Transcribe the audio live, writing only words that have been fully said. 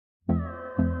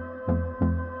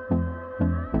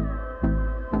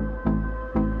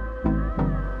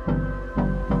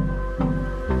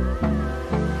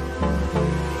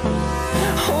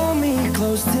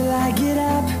close till I get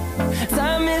up.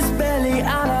 Time is barely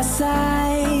on our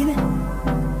side.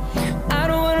 I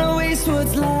don't wanna waste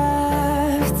what's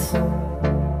left.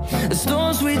 The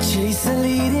storms we chase are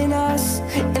leading us,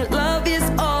 and love is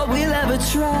all we'll ever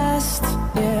trust.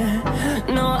 Yeah,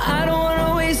 no, I don't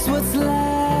wanna waste what's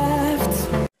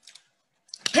left.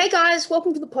 Hey guys,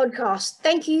 welcome to the podcast.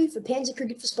 Thank you for Panzer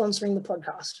Cricket for sponsoring the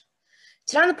podcast.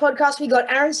 Today on the podcast, we got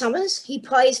Aaron Summers. He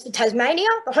plays for Tasmania,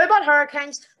 the Hobart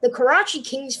Hurricanes, the Karachi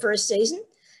Kings for a season,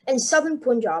 and Southern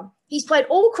Punjab. He's played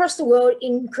all across the world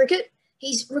in cricket.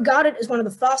 He's regarded as one of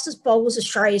the fastest bowlers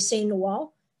Australia's seen in a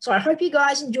while. So I hope you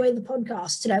guys enjoyed the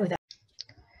podcast today with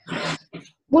Aaron.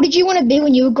 What did you want to be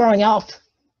when you were growing up?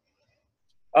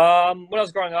 When I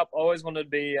was growing up, I always wanted to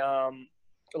be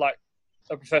like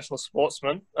a professional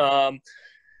sportsman.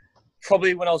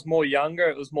 Probably when I was more younger,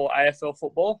 it was more AFL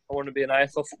football. I wanted to be an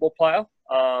AFL football player.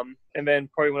 And then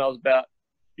probably when I was about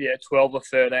 12 or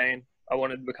 13, I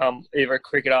wanted to become either a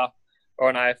cricketer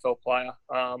or an AFL player.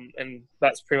 And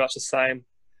that's pretty much the same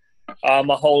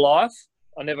my whole life.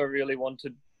 I never really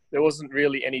wanted – there wasn't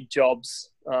really any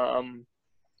jobs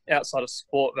outside of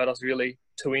sport that I was really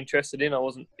too interested in. I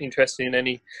wasn't interested in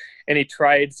any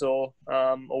trades or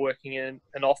working in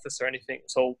an office or anything.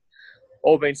 It's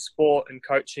all been sport and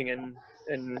coaching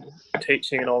and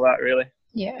teaching and all that, really.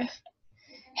 Yeah.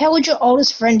 How would your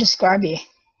oldest friend describe you?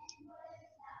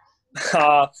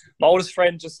 My oldest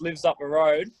friend just lives up the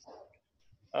road.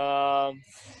 I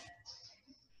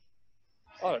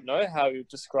don't know how he would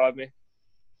describe me.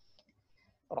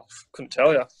 I couldn't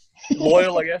tell you.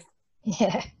 Loyal, I guess.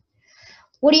 Yeah.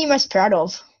 What are you most proud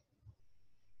of?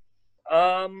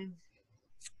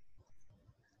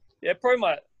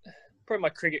 Probably my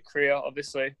cricket career,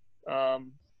 obviously. At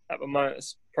the moment,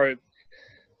 it's probably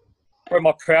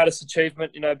my proudest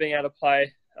achievement, being able to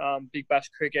play Big Bash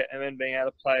cricket and then being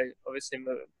able to play, obviously,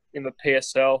 in the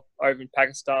PSL over in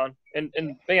Pakistan and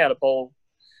being able to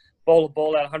bowl a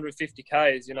ball at 150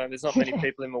 Ks. There's not many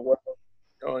people in the world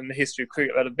or in the history of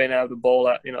cricket that have been able to bowl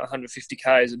at, 150 Ks.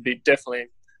 It'd be definitely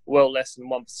well less than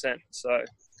 1%. So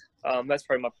that's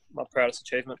probably my proudest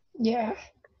achievement. Yeah.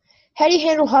 How do you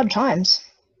handle hard times?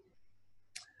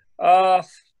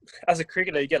 As a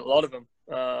cricketer, you get a lot of them.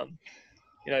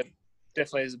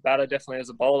 Definitely as a batter, definitely as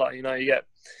a bowler.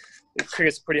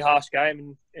 Cricket's a pretty harsh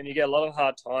game, and you get a lot of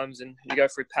hard times, and you go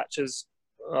through patches.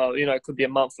 It could be a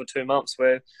month or 2 months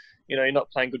where you're not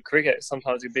playing good cricket.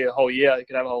 Sometimes it could be a whole year. You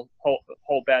could have a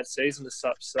whole bad season as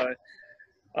such. So,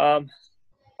 I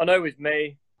know with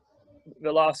me,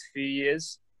 the last few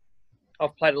years,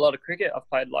 I've played a lot of cricket. I've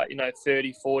played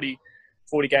 30, 40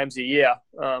 games a year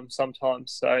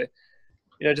sometimes. So,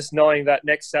 just knowing that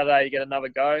next Saturday you get another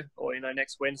go, or,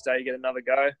 next Wednesday you get another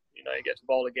go, you get to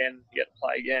bowl again, you get to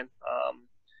play again.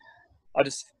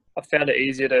 I found it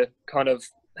easier to kind of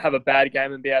have a bad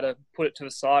game and be able to put it to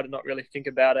the side and not really think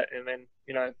about it, and then,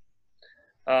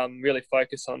 really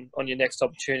focus on your next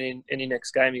opportunity in your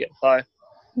next game you get to play.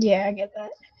 Yeah, I get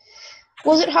that.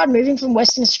 Was it hard moving from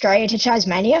Western Australia to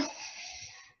Tasmania?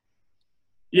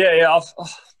 Yeah,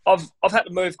 I've had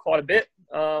to move quite a bit.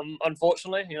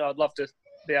 Unfortunately, I'd love to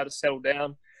be able to settle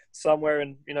down somewhere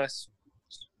and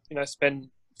spend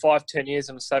 5-10 years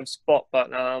in the same spot.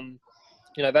 But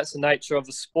that's the nature of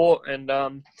the sport.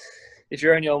 And if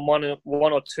you're only on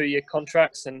one or 2 year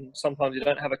contracts, and sometimes you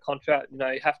don't have a contract,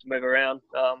 you have to move around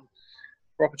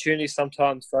for opportunities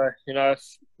sometimes. So I've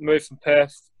moved from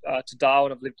Perth to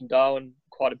Darwin. I've lived in Darwin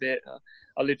quite a bit.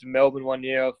 I lived in Melbourne 1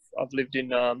 year. I've lived in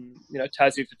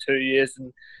Tassie for 2 years,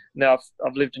 and now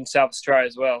I've lived in South Australia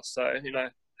as well. So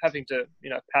having to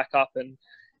pack up and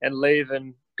leave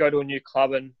and go to a new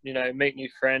club and meet new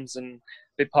friends and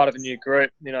be part of a new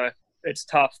group, it's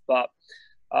tough. But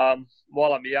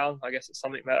while I'm young, I guess it's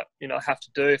something that I have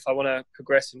to do if I want to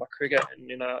progress in my cricket, and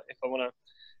if I want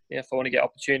to get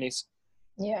opportunities.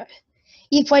 Yeah.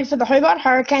 You played for the Hobart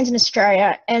Hurricanes in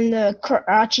Australia and the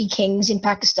Karachi Kings in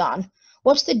Pakistan.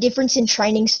 What's the difference in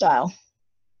training style?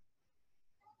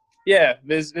 Yeah,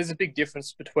 there's a big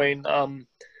difference between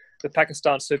the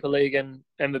Pakistan Super League and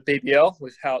the BBL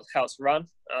with how it's run.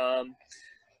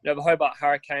 The Hobart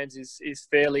Hurricanes is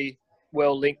fairly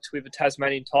well linked with the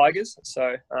Tasmanian Tigers.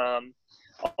 So I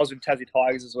was with Tassie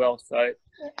Tigers as well. So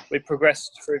we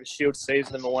progressed through the Shield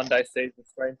season and the one-day season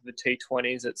through into the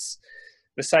T20s. It's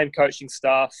the same coaching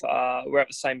staff. We're at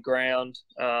the same ground.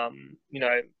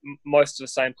 Most of the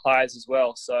same players as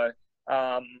well. So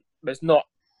there's not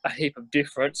a heap of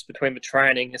difference between the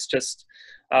training. It's just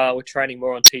we're training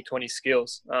more on T20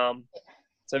 skills.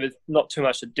 So there's not too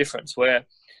much of a difference. Where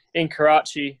in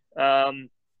Karachi,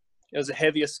 it was a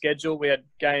heavier schedule. We had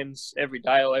games every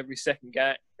day or every second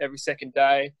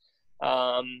day.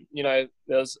 You know,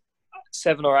 there was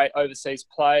 7 or 8 overseas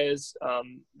players.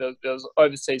 There was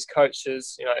overseas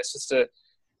coaches. You know, it's just a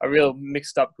real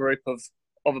mixed up group of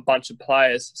a bunch of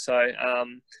players. So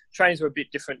trainings were a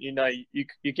bit different. You know,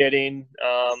 you get in,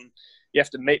 you have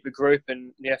to meet the group,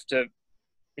 and you have to,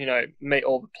 you know, meet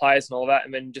all the players and all that,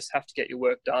 and then just have to get your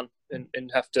work done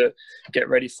and have to get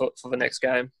ready for the next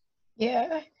game.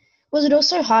 Yeah. Was it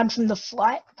also hard from the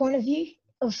flight point of view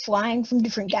of flying from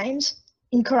different games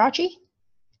in Karachi,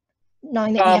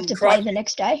 knowing that you have to play the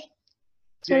next day?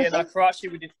 Yeah, no, Karachi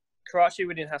we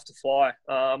didn't have to fly.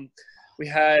 We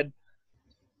had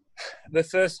the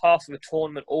first half of the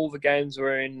tournament, all the games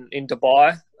were in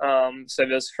Dubai. So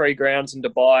there's 3 grounds in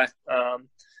Dubai,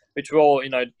 which were all, you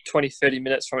know, 20, 30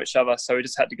 minutes from each other. So we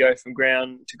just had to go from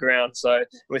ground to ground. So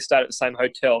we stayed at the same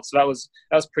hotel. So that was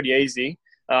pretty easy.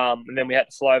 And then we had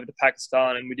to fly over to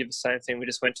Pakistan, and we did the same thing. We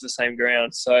just went to the same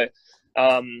ground. So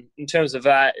in terms of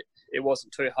that, it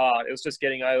wasn't too hard. It was just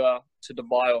getting over to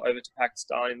Dubai or over to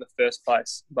Pakistan in the first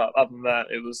place. But other than that,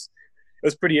 it was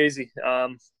pretty easy.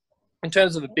 In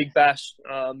terms of a Big Bash,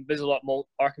 there's a lot more.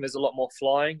 I reckon there's a lot more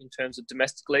flying in terms of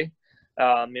domestically.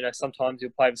 You know, sometimes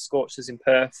you'll play the Scorchers in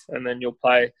Perth, and then you'll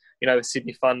play, you know, the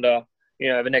Sydney Thunder, you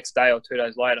know, the next day or 2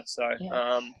 days later. So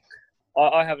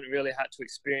I haven't really had to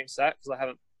experience that because I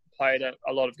haven't played a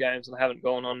lot of games and I haven't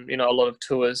gone on, you know, a lot of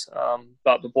tours.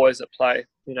 But the boys that play,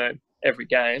 you know, every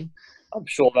game, I'm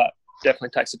sure that definitely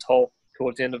takes a toll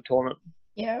towards the end of the tournament.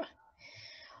 Yeah.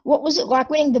 What was it like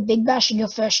winning the Big Bash in your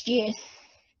first year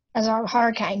as a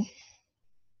Hurricane?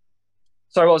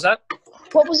 Sorry, what was that?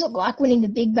 What was it like winning the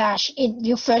Big Bash in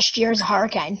your first year as a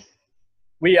Hurricane?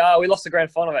 We lost the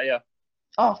grand final that year.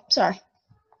 Oh, sorry.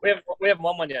 We haven't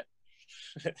won one yet.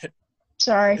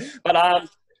 Sorry. But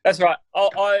that's right.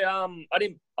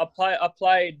 I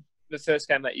played the first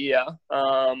game that year,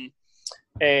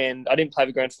 and I didn't play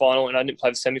the grand final and I didn't play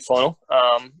the semi-final.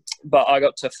 But I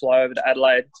got to fly over to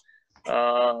Adelaide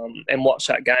and watch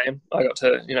that game. I got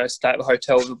to, you know, stay at the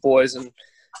hotel with the boys and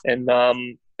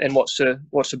watch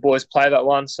the boys play that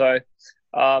one. So it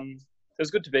was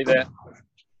good to be there.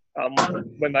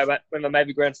 When they made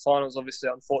the grand finals, obviously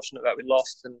unfortunate that we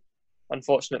lost, and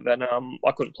unfortunate that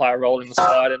I couldn't play a role in the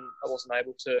side and I wasn't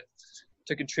able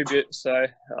to contribute. So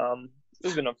it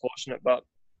was been unfortunate, but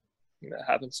you know, it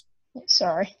happens.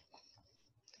 Sorry.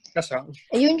 That's right.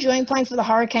 Are you enjoying playing for the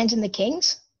Hurricanes and the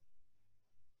Kings?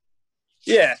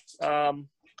 Yeah. I've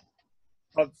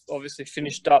obviously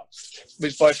finished up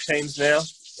with both teams now,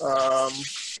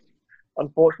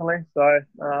 unfortunately. So,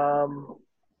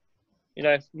 you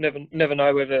know, never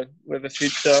know what the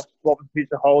future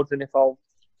holds, and if I'll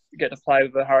get to play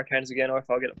with the Hurricanes again or if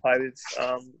I'll get to play with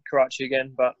Karachi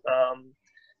again. But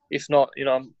if not, you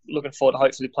know, I'm looking forward to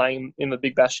hopefully playing in the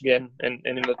Big Bash again and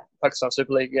in the Pakistan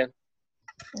Super League again.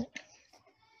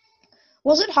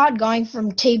 Was it hard going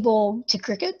from T-ball to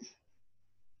cricket?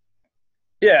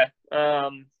 Yeah. I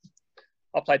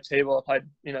played T-ball, I played,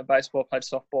 you know, baseball, I played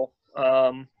softball.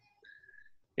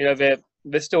 You know,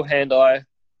 they're still hand-eye,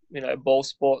 you know, ball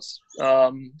sports.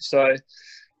 So,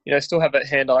 you know, still have that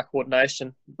hand-eye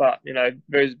coordination, but, you know,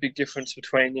 there is a big difference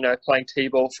between, you know, playing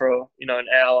T-ball for, you know, an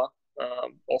hour,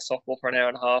 or softball for an hour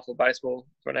and a half, or baseball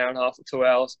for an hour and a half or 2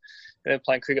 hours, and then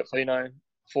playing cricket for, you know,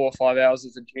 4 or 5 hours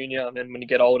as a junior, and then when you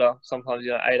get older, sometimes,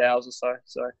 you know, 8 hours or so.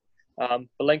 So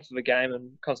the length of the game and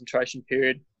concentration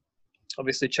period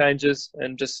obviously changes,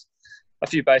 and just a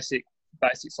few basics,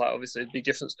 like obviously a big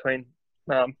difference between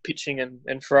pitching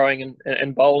and throwing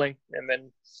and bowling, and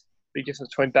then big difference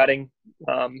between batting,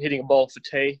 hitting a ball for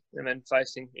tee, and then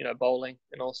facing, you know, bowling,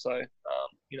 and also,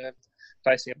 you know,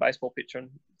 facing a baseball pitcher and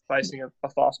facing a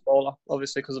fast bowler,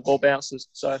 obviously, because the ball bounces.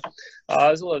 So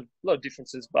there's a lot of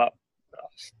differences, but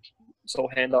it's all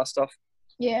hand-eye stuff.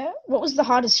 Yeah. What was the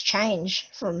hardest change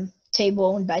from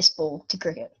T-ball and baseball to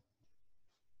cricket?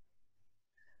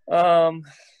 So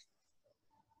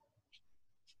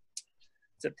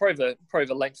probably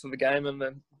the length of the game and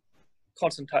the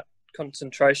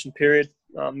concentration period.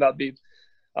 That'd be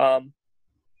a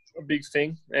big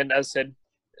thing. And as I said,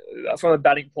 from a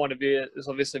batting point of view, it's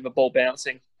obviously the ball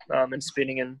bouncing and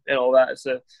spinning and all that. It's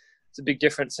a big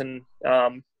difference. And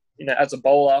you know, as a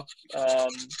bowler,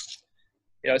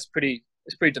 you know, it's pretty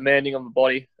demanding on the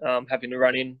body, having to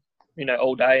run in, you know,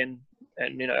 all day and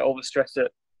you know, all the stress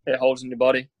that it holds in your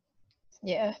body.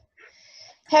 Yeah.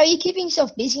 How are you keeping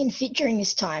yourself busy and fit during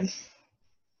this time?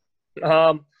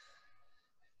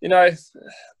 You know,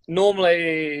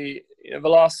 normally, you know,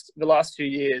 the last few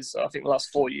years, I think the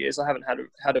last 4 years, I haven't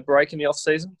had a break in the off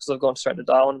season because I've gone straight to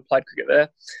Darwin and played cricket there.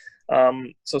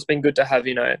 So it's been good to have,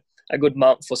 you know, a good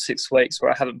month or 6 weeks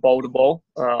where I haven't bowled a ball,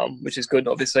 which is good,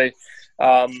 obviously,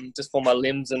 just for my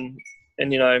limbs and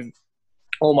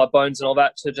all my bones and all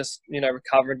that to just,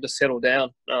 recover and to settle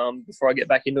down before I get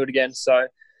back into it again. So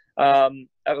at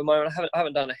the moment, I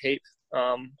haven't done a heap.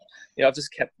 I've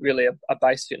just kept really a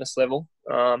base fitness level.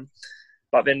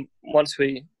 But then once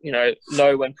we,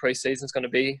 know when pre-season's going to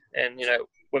be and,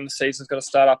 when the season's going to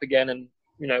start up again and,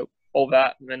 all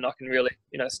that, and then I can really,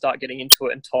 start getting into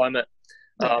it and time it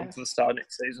for the start of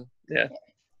next season. Yeah.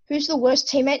 Who's the worst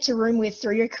teammate to room with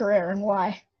through your career and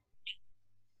why?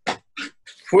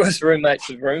 Worst roommate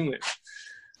to room with?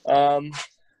 I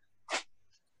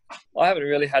haven't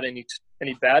really had any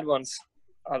bad ones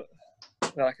that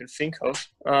I can think of.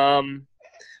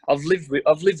 I've lived with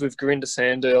Gurinder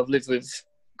Sandhu. I've lived with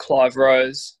Clive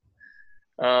Rose.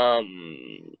 I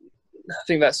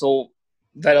think that's all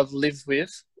that I've lived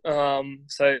with.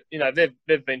 So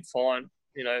they've been fine.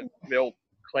 They're all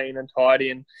clean and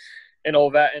tidy and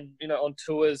all that. And on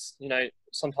tours,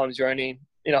 sometimes you're only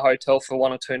in a hotel for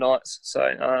 1 or 2 nights. So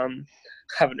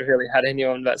haven't really had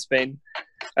anyone that's been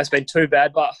too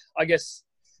bad. But I guess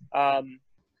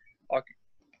like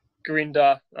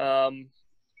Gurinder,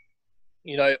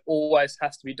 always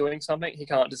has to be doing something. He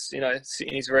can't just, sit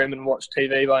in his room and watch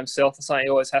TV by himself or something. He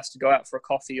always has to go out for a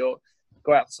coffee or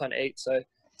go out for something to eat. So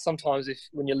sometimes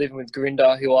when you're living with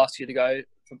Gurinder, he'll ask you to go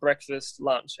for breakfast,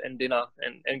 lunch and dinner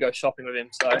and go shopping with him.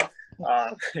 So,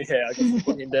 I guess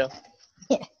put him down.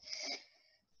 Yeah.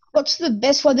 What's the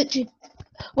best word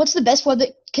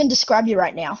that can describe you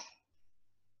right now?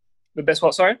 The best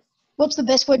what, sorry? What's the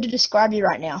best word to describe you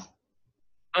right now?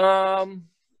 I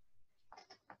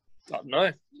don't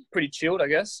know. Pretty chilled, I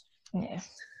guess. Yeah.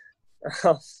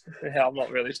 Yeah, I'm not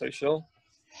really too sure.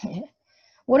 Yeah.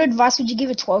 What advice would you give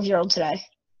a 12-year-old today?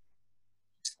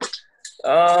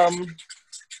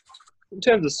 In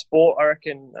terms of sport, I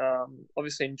reckon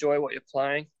obviously enjoy what you're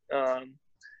playing.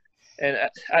 And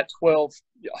at 12,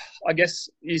 I guess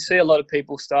you see a lot of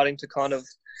people starting to kind of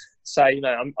say,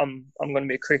 I'm going to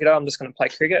be a cricketer. I'm just going to play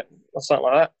cricket or something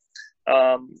like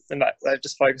that. And they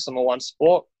just focus on the one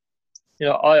sport.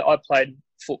 I played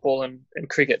football and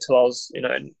cricket till I was,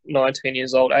 19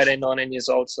 years old, 18, 19 years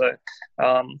old. So,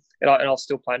 and I was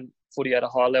still playing footy at a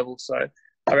high level. So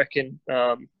I reckon,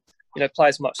 play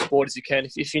as much sport as you can.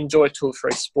 If you enjoy 2 or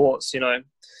 3 sports,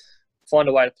 find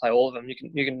a way to play all of them.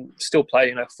 You can still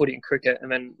play, footy and cricket,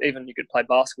 and then even you could play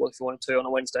basketball if you wanted to on a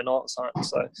Wednesday night or something.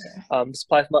 So just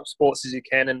play as much sports as you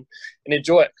can and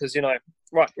enjoy it because,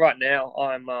 right now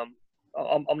I'm not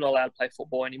allowed to play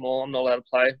football anymore. I'm not allowed to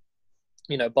play,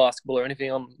 basketball or anything.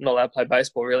 I'm not allowed to play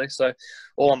baseball really. So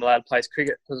all I'm allowed to play is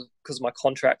cricket because of my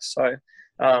contract. So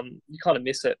you kind of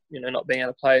miss it, not being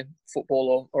able to play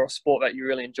football or a sport that you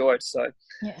really enjoyed. So,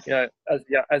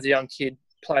 as a young kid,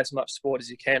 play as much sport as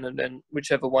you can, and then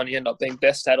whichever one you end up being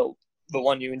best at or the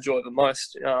one you enjoy the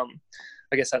most,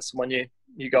 I guess that's the one you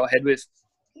go ahead with.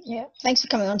 Yeah. Thanks for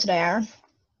coming on today, Aaron.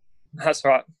 That's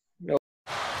right.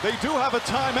 They do have a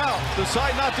timeout.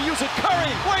 Decide not to use it.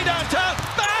 Curry way downtown.